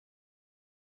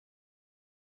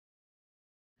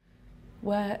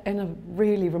We're in a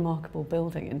really remarkable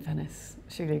building in Venice.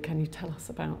 Shue Lea, can you tell us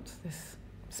about this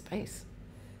space?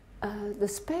 The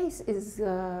space is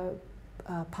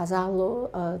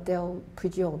Palazzo delle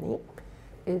Prigioni.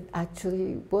 It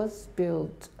actually was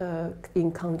built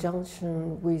in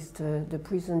conjunction with the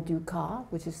Prison Ducale,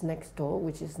 which is next door,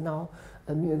 which is now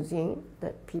a museum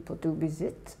that people do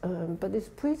visit. But this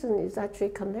prison is actually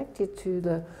connected to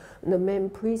the main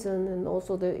prison, and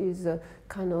also there is a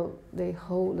kind of, they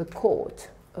hold the court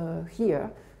here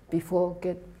before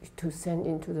get to send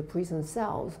into the prison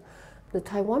cells. The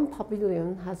Taiwan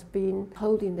Pavilion has been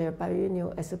holding their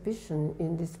biennial exhibition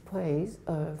in this place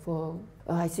for,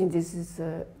 I think this is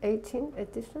 18th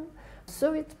edition.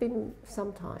 So it's been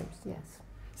some times, yes.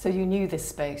 So you knew this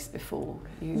space before?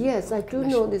 Yes, I do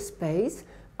know this space.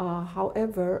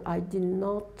 However, I did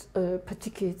not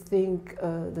particularly think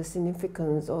the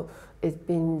significance of it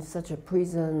being such a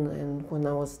prison, and when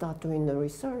I was start doing the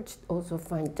research, also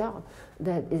find out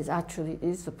that it actually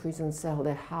is a prison cell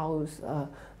that house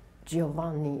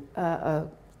Giovanni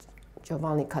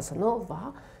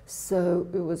Casanova. So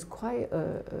it was quite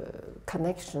a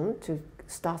connection to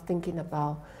start thinking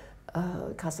about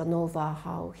Casanova,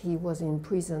 how he was in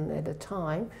prison at the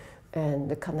time, and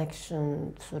the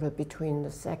connection sort of between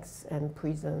the sex and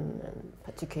prison, and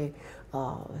particularly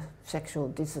sexual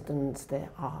dissidents that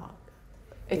are.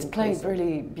 It's played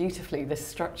really beautifully, this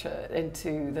structure,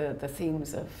 into the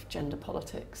themes of gender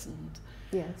politics, and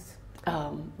yes.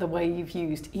 The way you've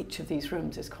used each of these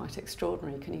rooms is quite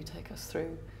extraordinary. Can you take us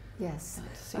through? Yes.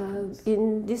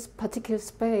 In this particular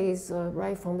space,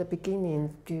 right from the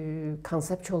beginning, to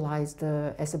conceptualize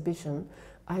the exhibition,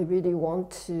 I really want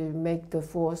to make the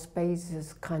four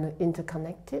spaces kind of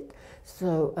interconnected.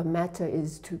 So a matter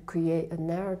is to create a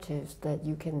narrative that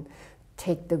you can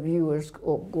take the viewers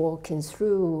walking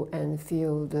through and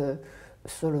feel the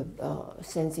sort of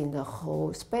sensing the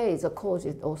whole space. Of course,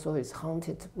 it also is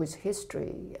haunted with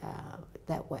history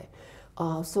that way.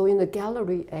 So in the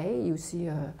gallery A, you see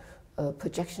a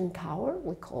projection tower,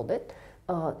 we call it.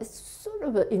 It's sort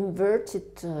of an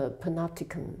inverted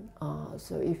panopticon.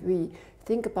 So if we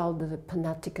think about the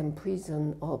panopticon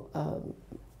prison of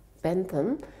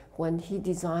Bentham, when he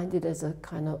designed it as a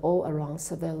kind of all-around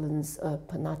surveillance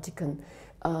panopticon,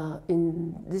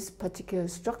 in this particular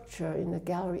structure in the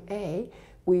gallery A,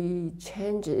 we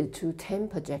changed it to 10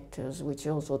 projectors, which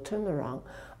also turn around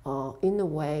in a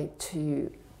way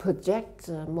to project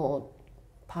more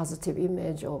positive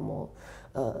image or more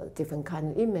different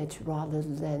kind of image rather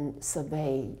than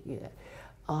survey.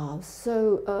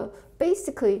 So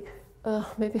basically,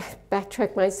 maybe I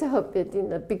backtrack myself a bit. In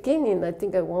the beginning, I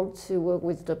think I want to work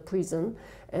with the prison,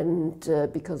 and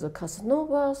because of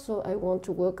Casanova, so I want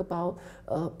to work about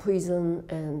prison,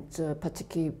 and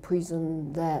particularly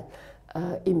prison that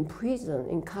in prison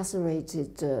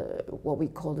incarcerated what we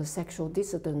call the sexual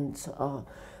dissidents,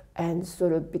 and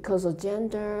sort of because of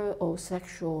gender or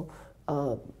sexual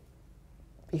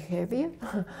behavior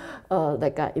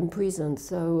that got imprisoned.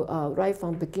 So right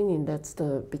from the beginning, that's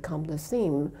become the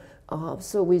theme.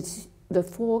 So with the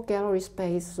four gallery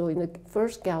space, so in the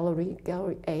first gallery,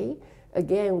 gallery A,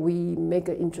 again, we make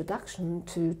an introduction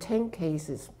to 10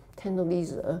 cases, 10 of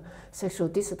these sexual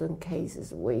dissident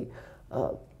cases. We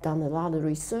done a lot of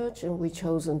research, and we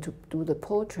chosen to do the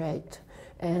portrait.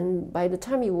 And by the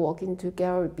time you walk into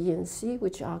gallery B and C,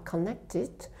 which are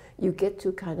connected, you get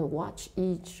to kind of watch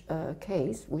each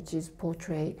case, which is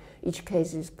portrait. Each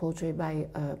case is portrayed by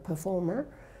a performer,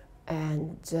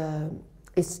 and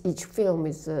each film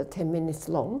is 10 minutes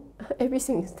long.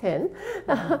 Everything is 10.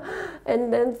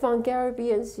 And then from gallery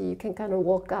B and C, you can kind of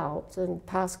walk out and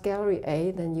pass gallery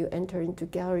A, then you enter into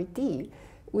gallery D,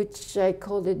 which I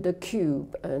call it the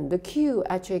cube. And the cube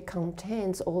actually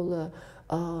contains all the,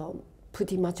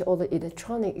 pretty much all the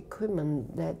electronic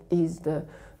equipment that is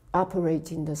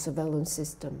operating the surveillance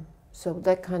system. So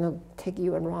that kind of take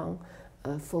you around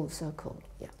full circle,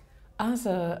 yeah. As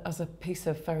a piece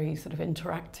of very sort of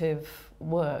interactive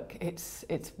work, it's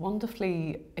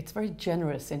very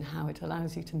generous in how it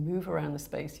allows you to move around the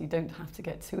space. You don't have to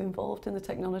get too involved in the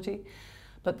technology,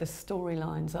 but the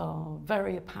storylines are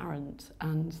very apparent,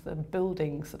 and the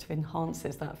building sort of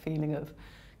enhances that feeling of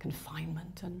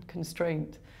confinement and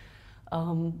constraint.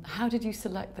 How did you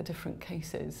select the different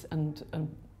cases and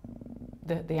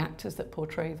the actors that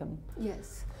portray them?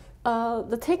 Yes.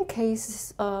 The 10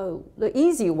 cases, the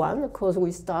easy one, of course,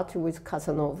 we started with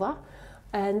Casanova.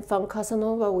 And from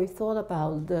Casanova, we thought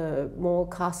about the more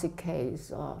classic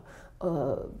case,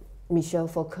 Michel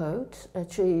Foucault.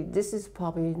 Actually, this is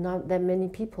probably not that many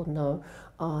people know.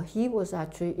 He was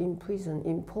actually in prison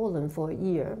in Poland for a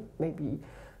year, maybe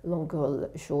longer or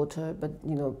shorter, but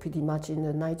you know, pretty much in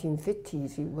the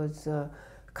 1950s, he was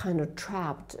kind of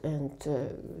trapped and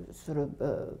sort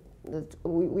of.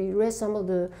 We read some of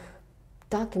the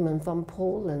documents from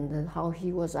Poland and how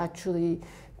he was actually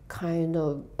kind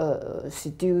of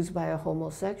seduced by a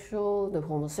homosexual. The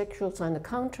homosexual signed a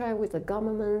contract with the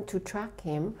government to track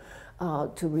him,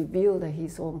 to reveal that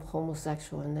he's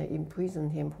homosexual, and they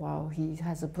imprisoned him while he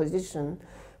has a position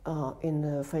in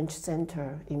the French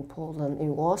center in Poland,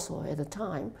 in Warsaw at the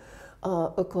time.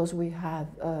 Of course, we have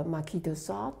Marquis de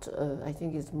Sade. I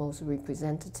think is most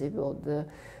representative of the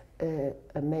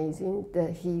amazing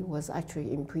that he was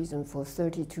actually in prison for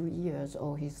 32 years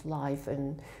all his life,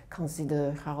 and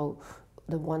consider how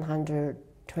the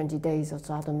 120 days of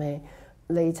Salome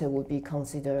later would be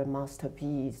considered a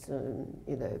masterpiece,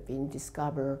 you know, being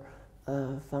discovered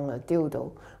from a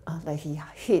dildo that he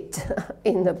hid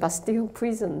in the Bastille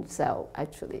prison cell,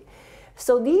 actually.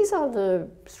 So these are the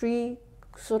three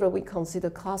sort of we consider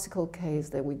classical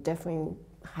cases that we definitely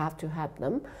have to have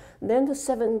them. Then the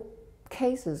 7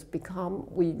 cases become,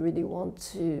 we really want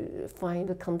to find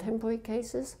the contemporary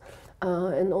cases,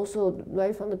 and also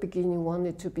right from the beginning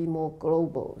wanted to be more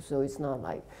global, so it's not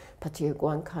like particular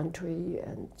one country,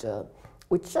 and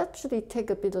which actually take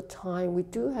a bit of time. We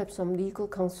do have some legal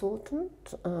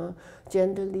consultant,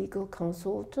 gender legal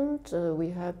consultant. We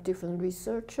have different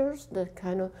researchers that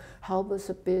kind of help us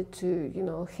a bit to, you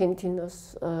know, hinting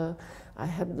us. I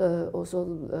have also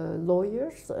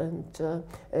lawyers, and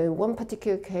one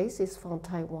particular case is from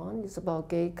Taiwan. It's about a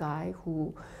gay guy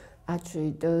who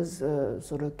actually does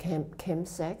sort of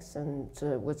chemsex and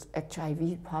was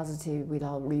HIV positive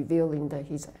without revealing that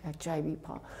he's HIV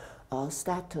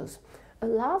status. A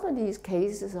lot of these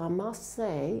cases, I must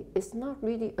say, it's not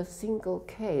really a single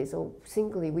case, or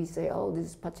singly we say, oh,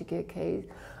 this particular case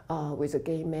with a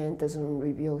gay man doesn't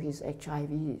reveal his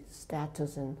HIV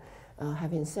status and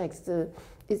having sex.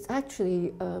 It's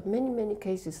actually many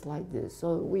cases like this.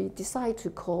 So we decide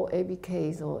to call every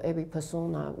case or every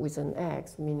persona with an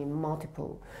X, meaning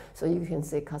multiple. So you can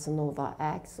say Casanova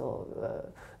X,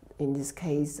 or in this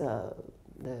case,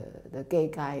 the gay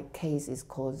guy case is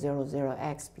called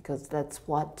 00X, because that's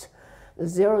what the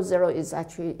 00 is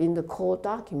actually in the court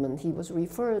document. He was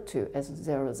referred to as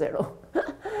 00.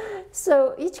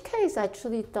 So each case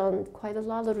actually done quite a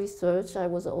lot of research. I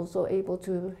was also able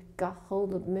to get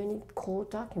hold of many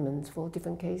court documents for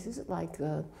different cases, like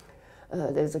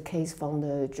there's a case from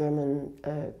the German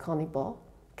Cannibal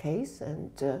case,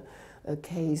 and a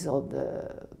case of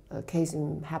a case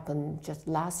happened just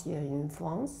last year in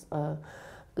France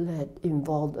that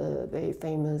involved a very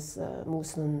famous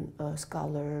Muslim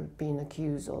scholar being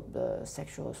accused of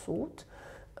sexual assault.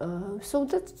 So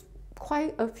that's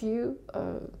quite a few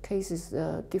cases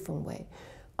different way.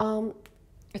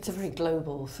 It's a very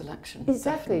global selection.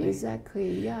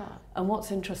 Exactly, yeah. And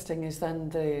what's interesting is then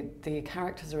the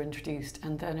characters are introduced,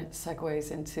 and then it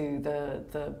segues into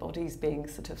the bodies being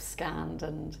sort of scanned,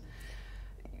 and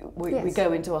we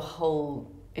go into a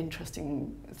whole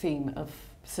interesting theme of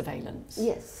surveillance.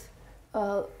 Yes.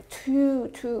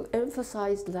 To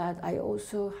emphasize that, I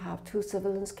also have 2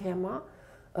 surveillance cameras,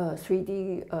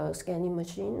 3D scanning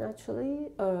machine actually,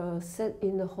 set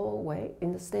in the hallway,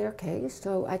 in the staircase.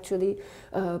 So actually,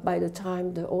 by the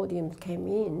time the audience came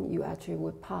in, you actually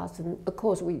would pass, and of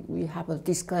course we have a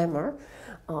disclaimer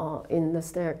in the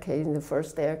staircase, in the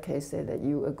first staircase, say that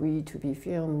you agree to be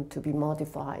filmed, to be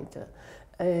modified.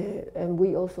 And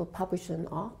we also publish an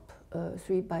op,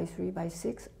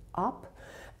 3x3x6 op,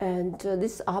 and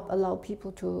this op allows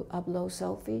people to upload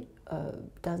selfie,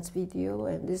 dance video,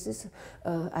 and this is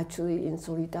actually in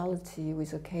solidarity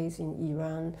with a case in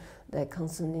Iran that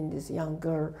concerning this young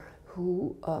girl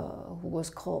who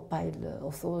was caught by the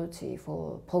authority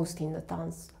for posting the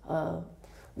dance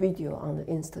video on the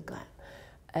Instagram.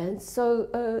 And so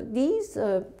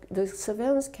the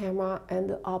surveillance camera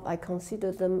and the op, I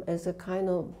consider them as a kind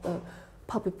of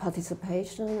public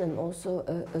participation and also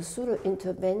a sort of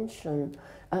intervention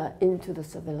into the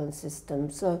surveillance system.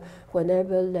 So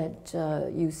whenever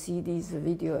that you see these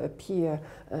video appear,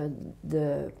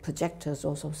 the projectors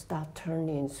also start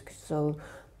turning. So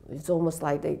it's almost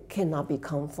like they cannot be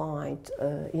confined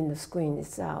in the screen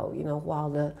itself, you know, while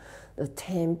the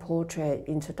 10 portrait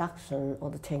introduction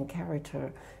or the 10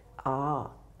 character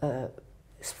are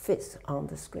fixed on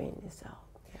the screen itself.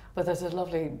 But there's a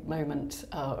lovely moment,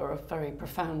 or a very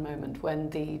profound moment, when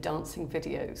the dancing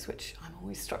videos, which I'm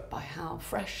always struck by how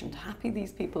fresh and happy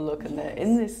these people look, and they're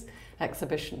in this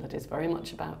exhibition that is very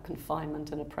much about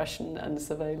confinement and oppression and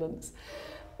surveillance,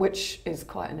 which is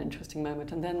quite an interesting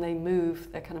moment. And then they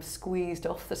move, they're kind of squeezed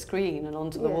off the screen and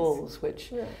onto the walls,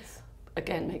 which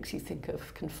again makes you think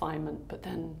of confinement, but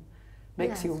then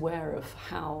makes you aware of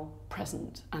how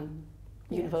present and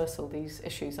universal these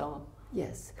issues are.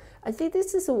 Yes, I think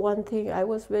this is the one thing I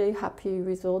was very happy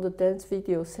with all the dance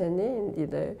videos sent in. You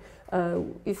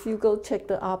know, if you go check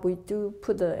the app, we do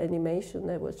put the animation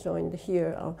that was shown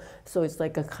here, so it's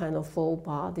like a kind of full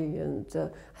body, and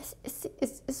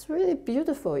it's really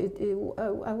beautiful.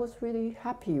 I was really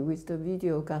happy with the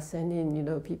video got sent in. You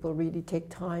know, people really take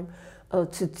time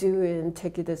to do it and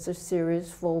take it as a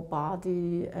serious full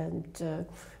body, and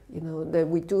you know, that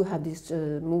we do have this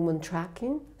movement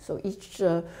tracking. So each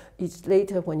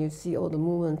later when you see all the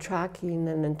movement tracking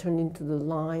and then turn into the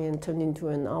line and turn into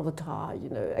an avatar, you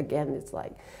know, again, it's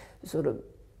like sort of,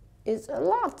 it's a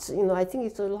lot, you know, I think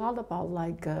it's a lot about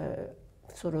like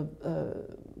sort of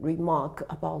remark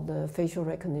about the facial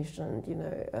recognition, you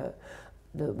know,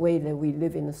 the way that we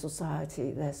live in a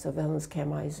society, that surveillance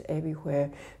camera is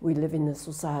everywhere. We live in a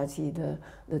society,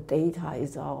 the data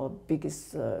is our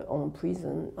biggest own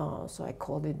prison. So I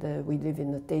call it we live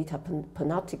in the data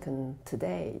panopticon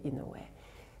today, in a way.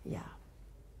 Yeah.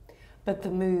 But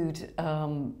the mood,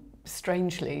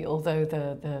 strangely, although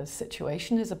the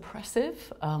situation is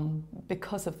oppressive,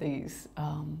 because of these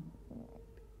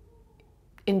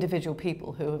individual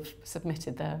people who have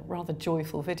submitted their rather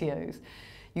joyful videos,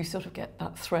 you sort of get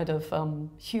that thread of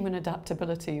human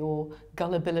adaptability or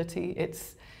gullibility.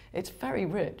 It's very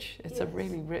rich. It's a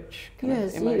really rich kind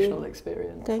of emotional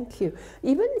experience. Thank you.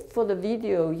 Even for the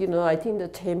video, you know, I think the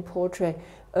 10 portrait,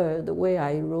 the way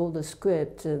I wrote the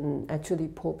script, and actually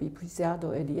Paul B.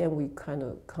 Preciado, at the end we kind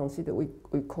of consider, we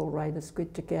co-write the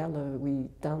script together. We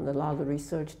done a lot of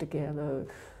research together.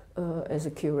 As a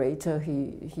curator,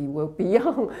 he worked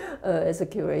beyond as a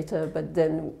curator, but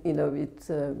then, you know, it's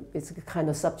a kind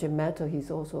of subject matter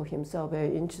he's also himself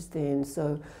very interested in.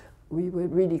 So we were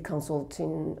really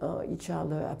consulting each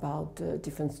other about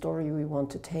different story we want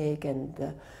to take, and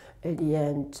at the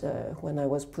end, when I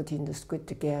was putting the script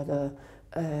together,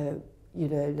 you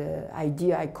know, the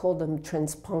idea, I call them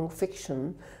transpunk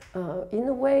fiction. In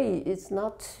a way, it's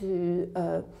not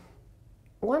to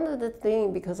one of the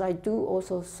things, because I do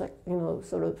also, you know,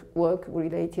 sort of work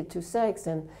related to sex,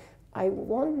 and I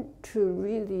want to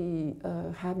really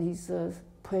have this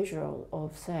pleasure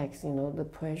of sex, you know, the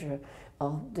pleasure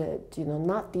of that, you know,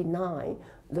 not deny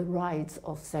the rights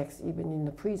of sex even in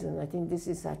the prison. I think this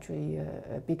is actually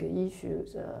a bigger issue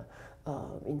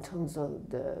in terms of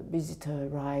the visitor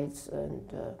rights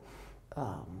and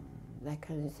that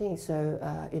kind of thing.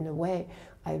 So in a way,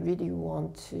 I really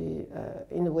want to,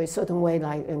 in a way, certain way,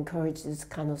 like encourage this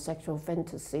kind of sexual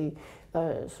fantasy,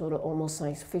 sort of almost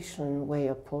science fiction way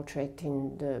of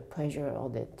portraying the pleasure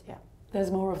of it. Yeah. There's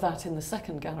more of that in the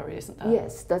second gallery, isn't there?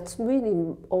 Yes, that's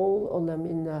really all of them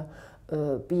in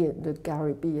the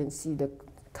gallery B and C,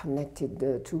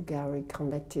 the two gallery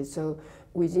connected. So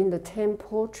within the 10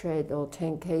 portrait or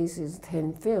 10 cases,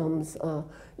 10 films,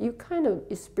 you kind of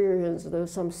experience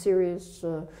some serious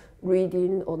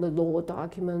reading on the law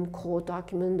document, court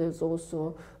document. There's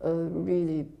also a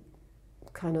really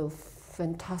kind of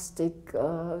fantastic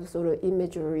sort of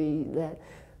imagery that,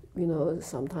 you know,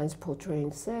 sometimes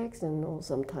portraying sex, and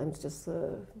sometimes just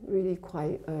really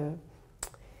quite,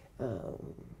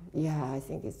 yeah, I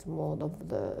think it's more of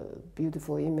the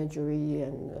beautiful imagery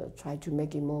and try to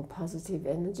make it more positive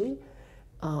energy.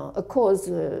 Of course,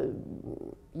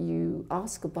 you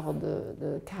ask about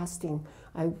the casting.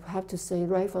 I have to say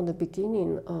right from the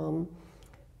beginning,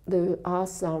 there are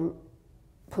some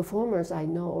performers I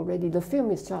know already. The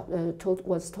film is shot,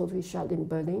 was totally shot in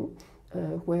Berlin,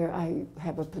 where I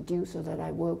have a producer that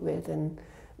I work with, and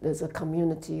there's a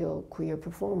community of queer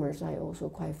performers. I also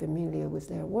quite familiar with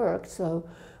their work. So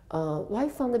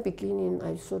right from the beginning,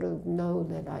 I sort of know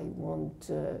that I want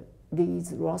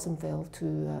Lise Rosenfeld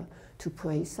to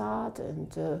play Sad,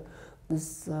 and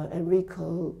this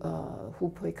Enrico, who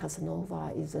played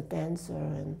Casanova, is a dancer,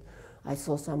 and I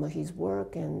saw some of his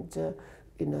work, and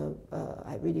you know,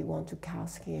 I really want to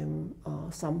cast him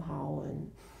somehow,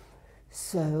 and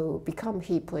so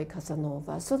he played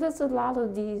Casanova. So there's a lot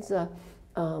of these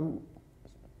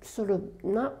sort of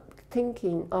not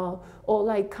thinking or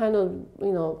like kind of,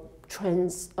 you know,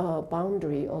 trans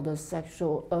boundary or the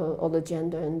sexual or the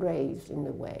gender and race in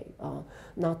a way,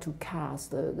 not to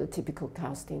cast the typical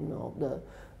casting of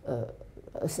the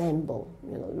assemble,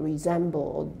 you know,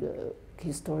 resemble the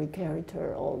historic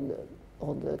character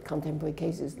or the contemporary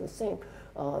cases the same.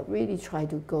 Really try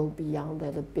to go beyond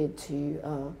that a bit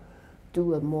to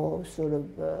do a more sort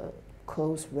of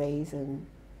close race and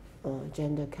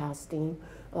gender casting.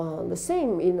 The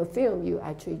same in the film, you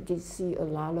actually did see a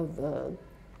lot of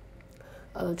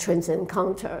trans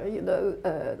encounter, you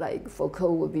know, like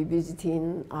Foucault would be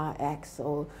visiting X,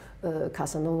 or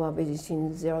Casanova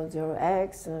visiting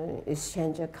 00X,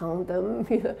 exchange a condom.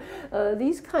 You know,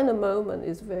 these kind of moment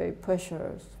is very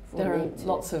precious. There are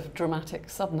lots of dramatic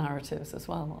sub-narratives as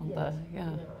well on there,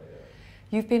 yeah.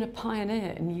 You've been a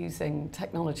pioneer in using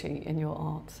technology in your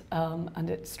art, and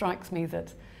it strikes me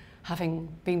that having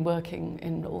been working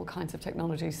in all kinds of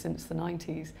technologies since the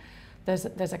 90s,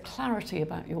 there's a clarity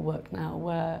about your work now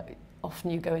where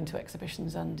often you go into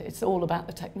exhibitions and it's all about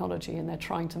the technology, and they're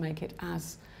trying to make it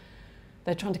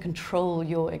they're trying to control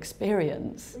your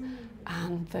experience.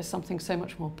 And there's something so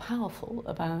much more powerful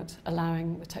about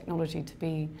allowing the technology to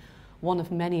be one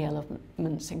of many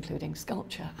elements, including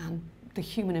sculpture, and the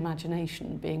human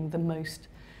imagination being the most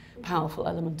powerful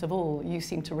element of all. You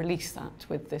seem to release that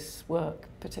with this work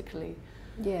particularly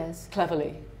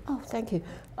cleverly. Oh, thank you.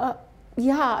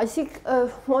 Yeah, I think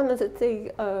one of the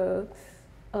things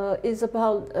is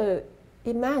about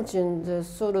imagine the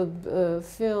sort of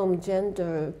film,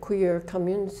 gender, queer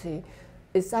community.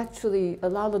 It's actually, a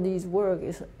lot of these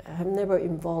works have never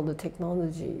involved the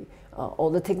technology, or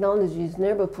the technology is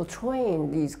never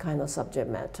portraying these kind of subject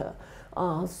matter.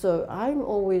 So I'm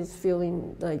always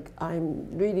feeling like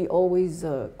I'm really always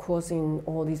crossing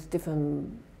all these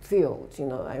different fields. You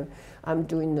know, I'm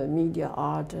doing the media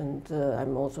art, and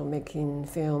I'm also making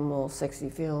film or sexy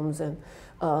films. And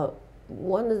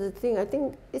one of the things, I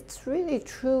think it's really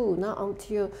true, not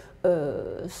until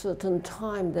a certain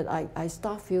time that I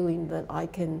start feeling that I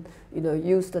can, you know,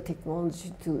 use the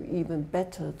technology to even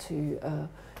better to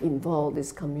involve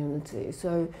this community.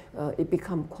 So it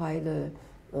becomes quite a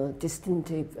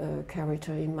distinctive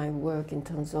character in my work, in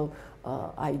terms of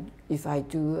if I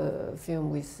do a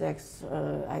film with sex,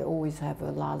 I always have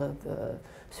a lot of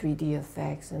 3D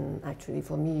effects, and actually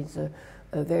for me it's a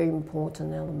very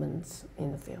important element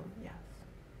in the film. Yeah.